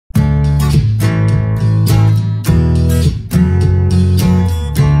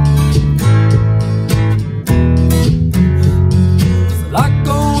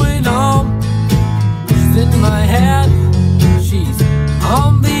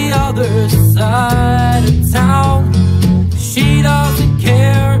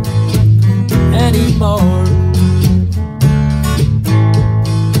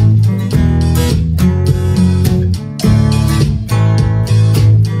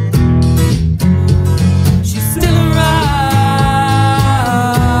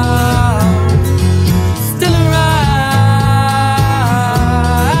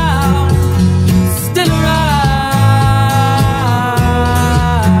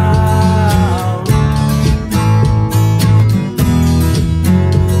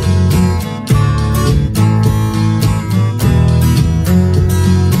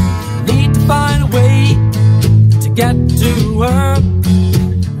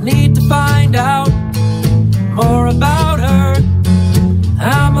find out more about her.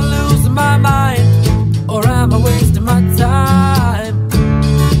 Am I losing my mind, or am I wasting my time?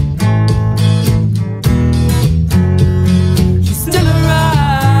 She's still around,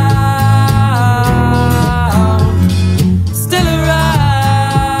 still around,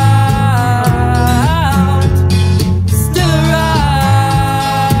 still around.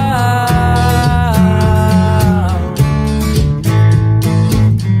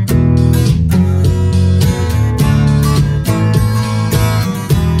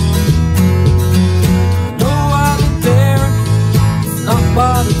 No, I've been there, it's not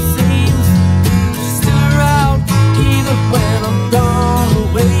what it seems. She's still around, even when I'm gone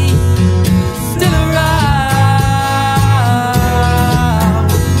away. Still around,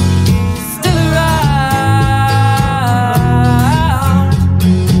 still around,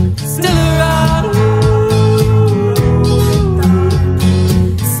 still around,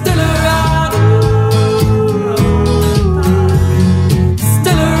 still around,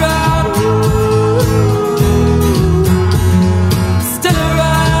 still around, still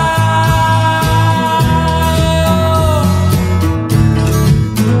around.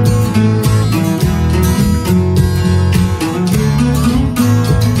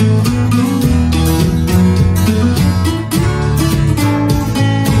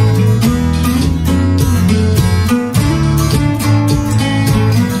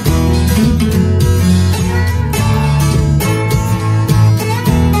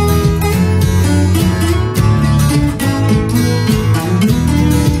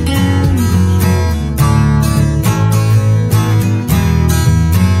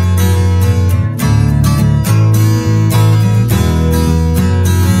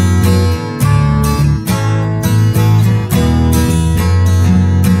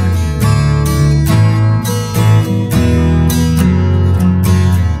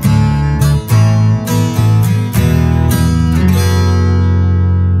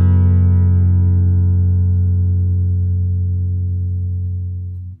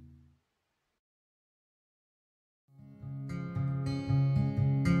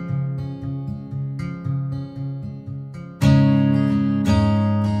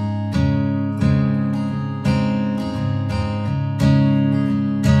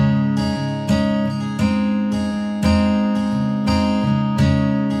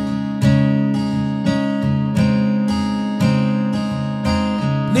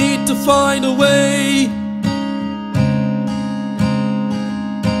 Need to find a way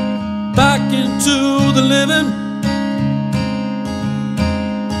back into the living.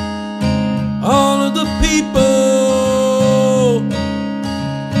 All of the people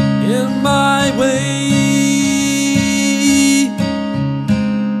in my way,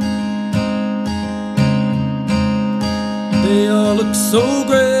 they all look so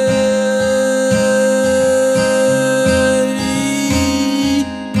great.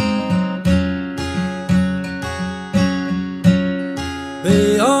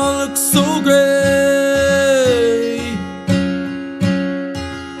 They all look so great.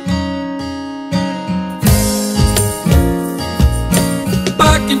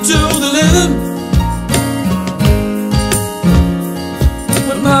 Back into the living,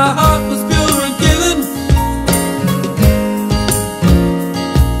 when my heart was pure and giving.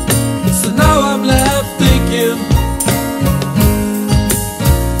 So now I'm left thinking.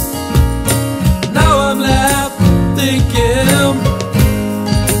 Now I'm left thinking.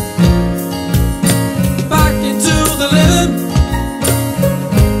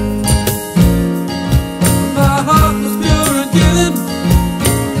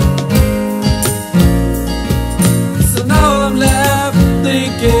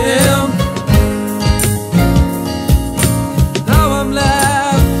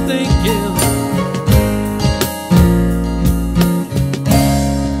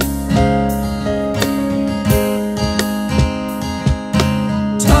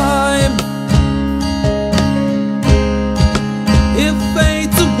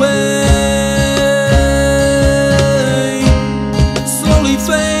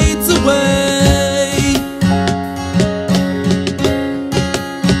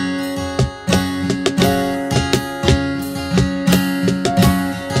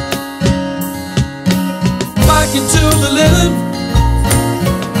 Into the living,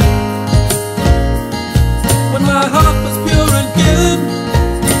 when my heart was pure and giving.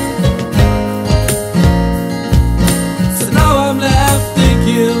 So now I'm left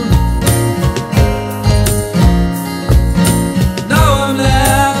thinking.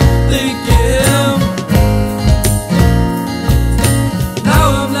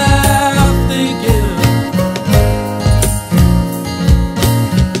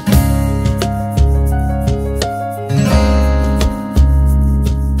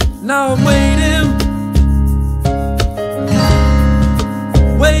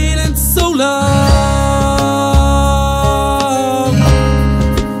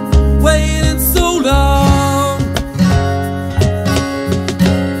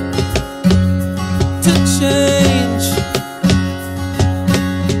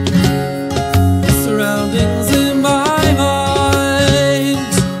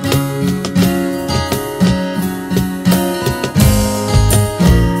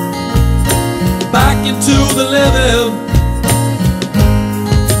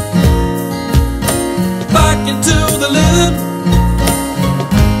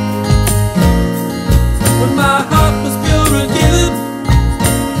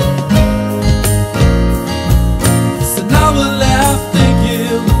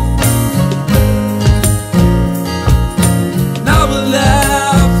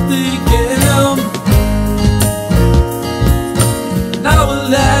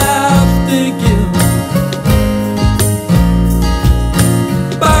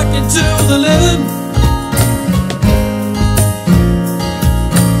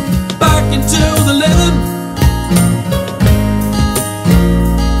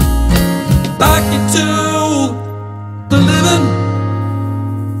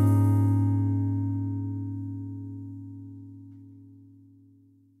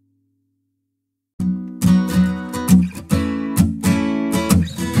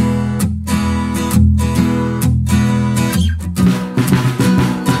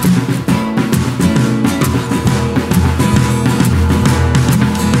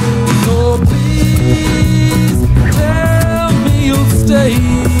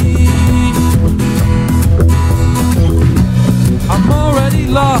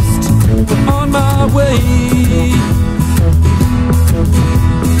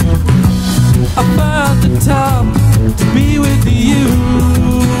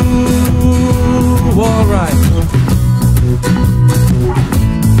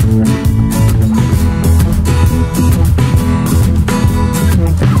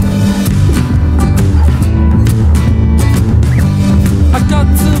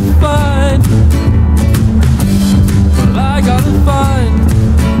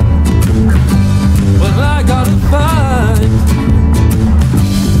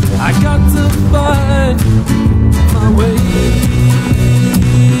 I got to find my way.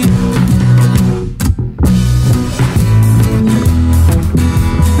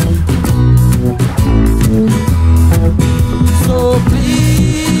 So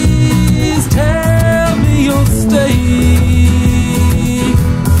please tell me you'll stay.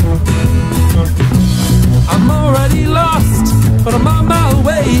 I'm already lost, but I'm on my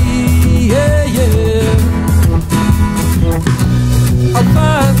way. Yeah, yeah. I'll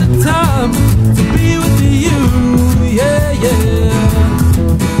find the time to be with you. Yeah, yeah.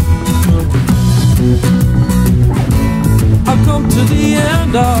 I've come to the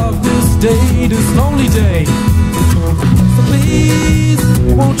end of this day, this lonely day. So please,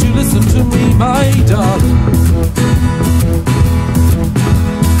 won't you listen to me, my darling?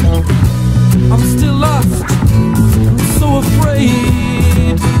 I'm still lost, I'm so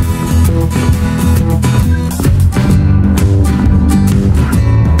afraid.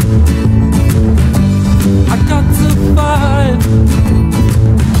 I got to find,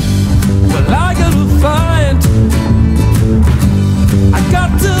 well I gotta find, I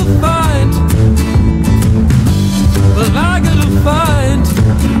got to find, well I gotta find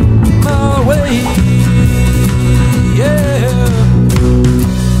my way, yeah.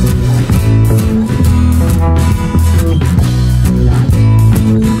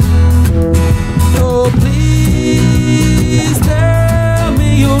 So please tell me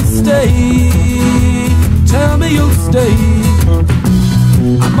you'll stay. Tell me you'll stay.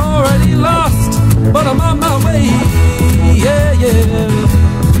 I'm already lost, but I'm on my way. Yeah, yeah.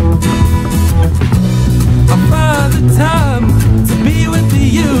 I'll find the time to be with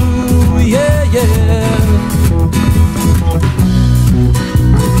you. Yeah, yeah.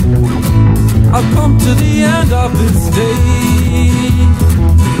 I've come to the end of this day.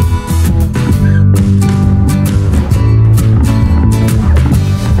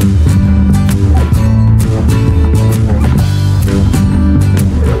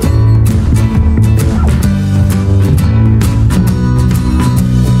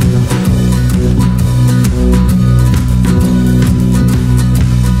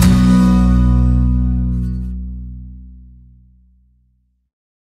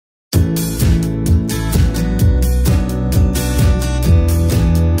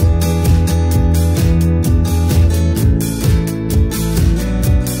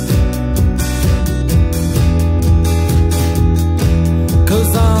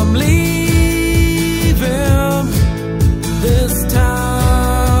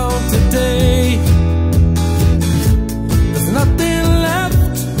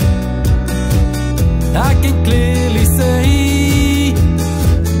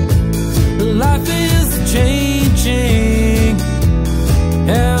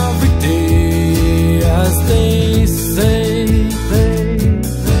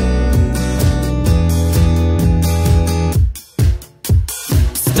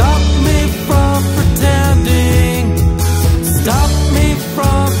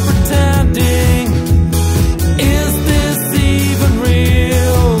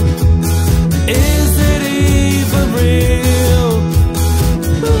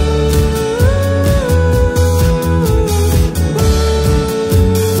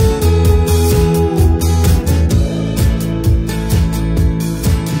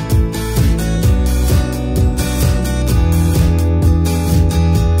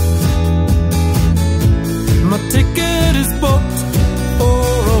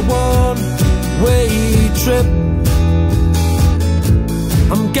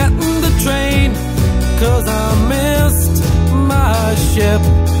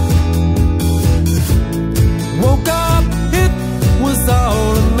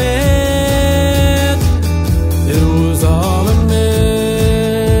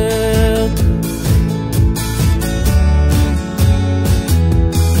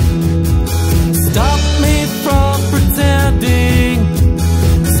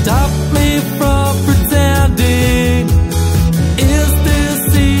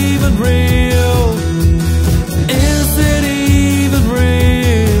 Is it even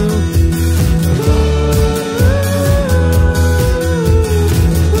real?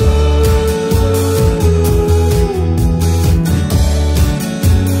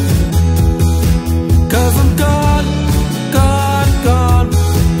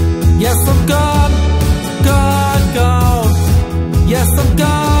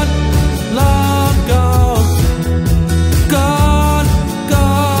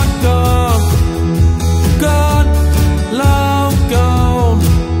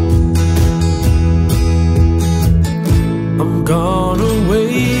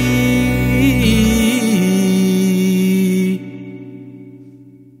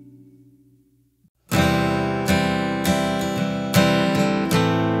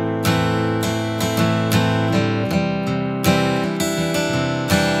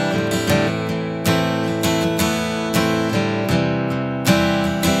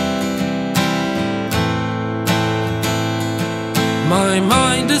 My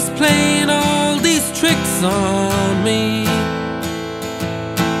mind is playing all these tricks on me.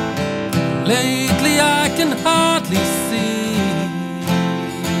 Lately I can hardly see.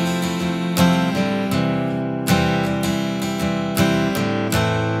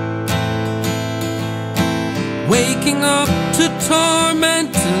 Waking up to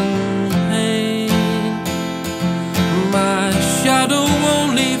torment and pain. My shadow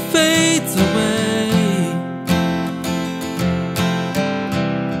only fades away.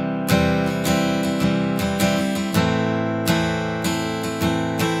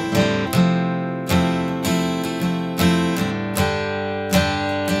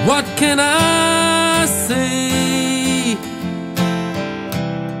 What can I say?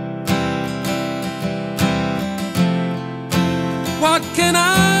 What can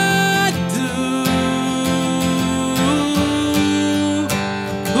I do?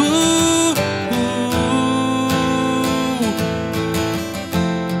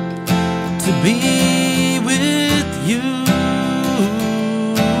 To be with you?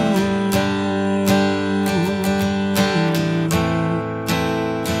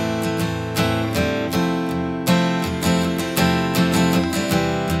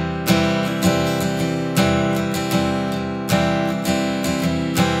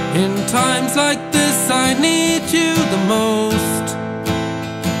 In times like this I need you the most.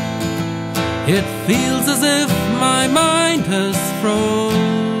 It feels as if my mind has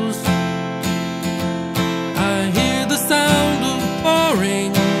froze. I hear the sound of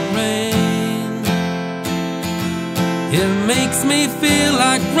pouring rain. It makes me feel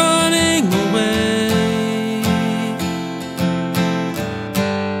like running away.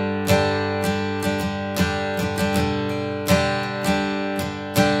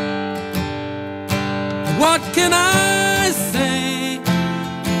 What can I say?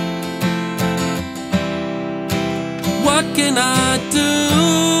 What can I do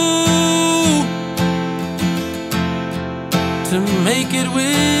to make it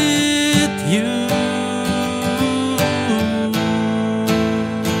with you?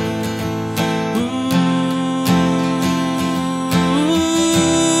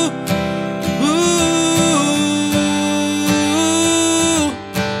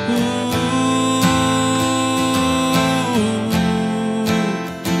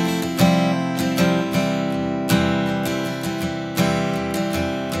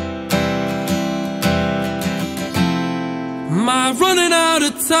 Am I running out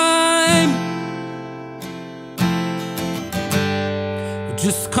of time?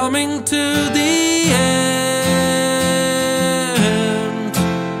 Just coming to the end.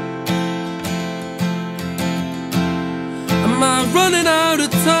 Am I running out of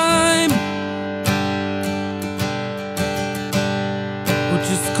time? We're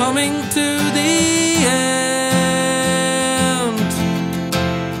just coming to the end.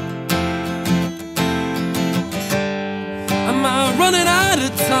 Am I running out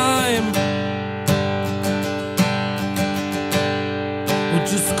of time? We're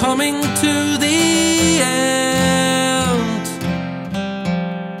just coming to the end.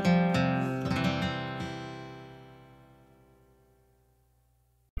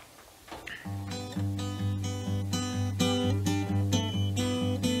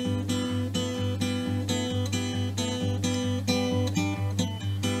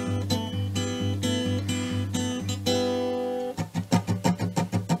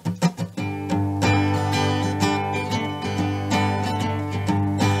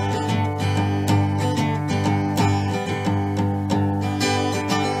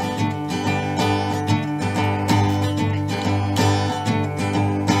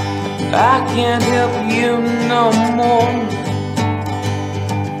 I can't help you no more.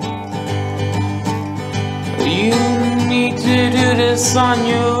 You need to do this on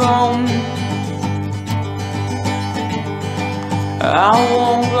your own. I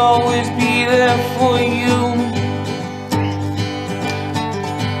won't always be there for you.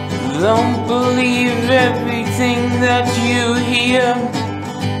 Don't believe everything that you hear.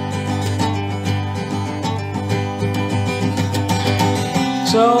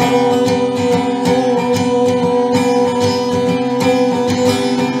 So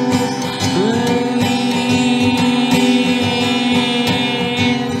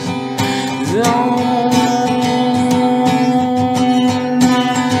please don't.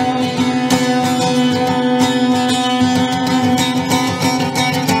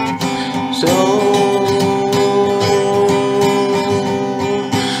 So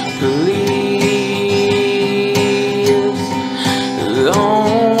please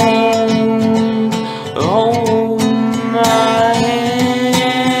don't.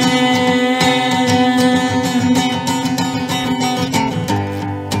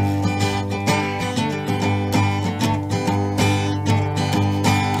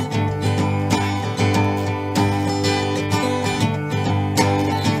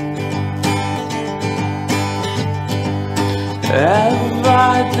 Have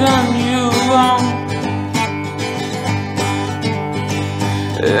I done you wrong?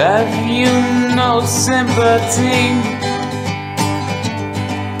 Have you no sympathy?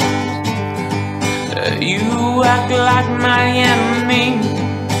 You act like my enemy.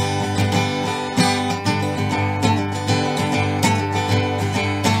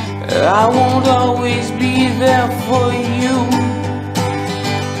 I won't always be there for you.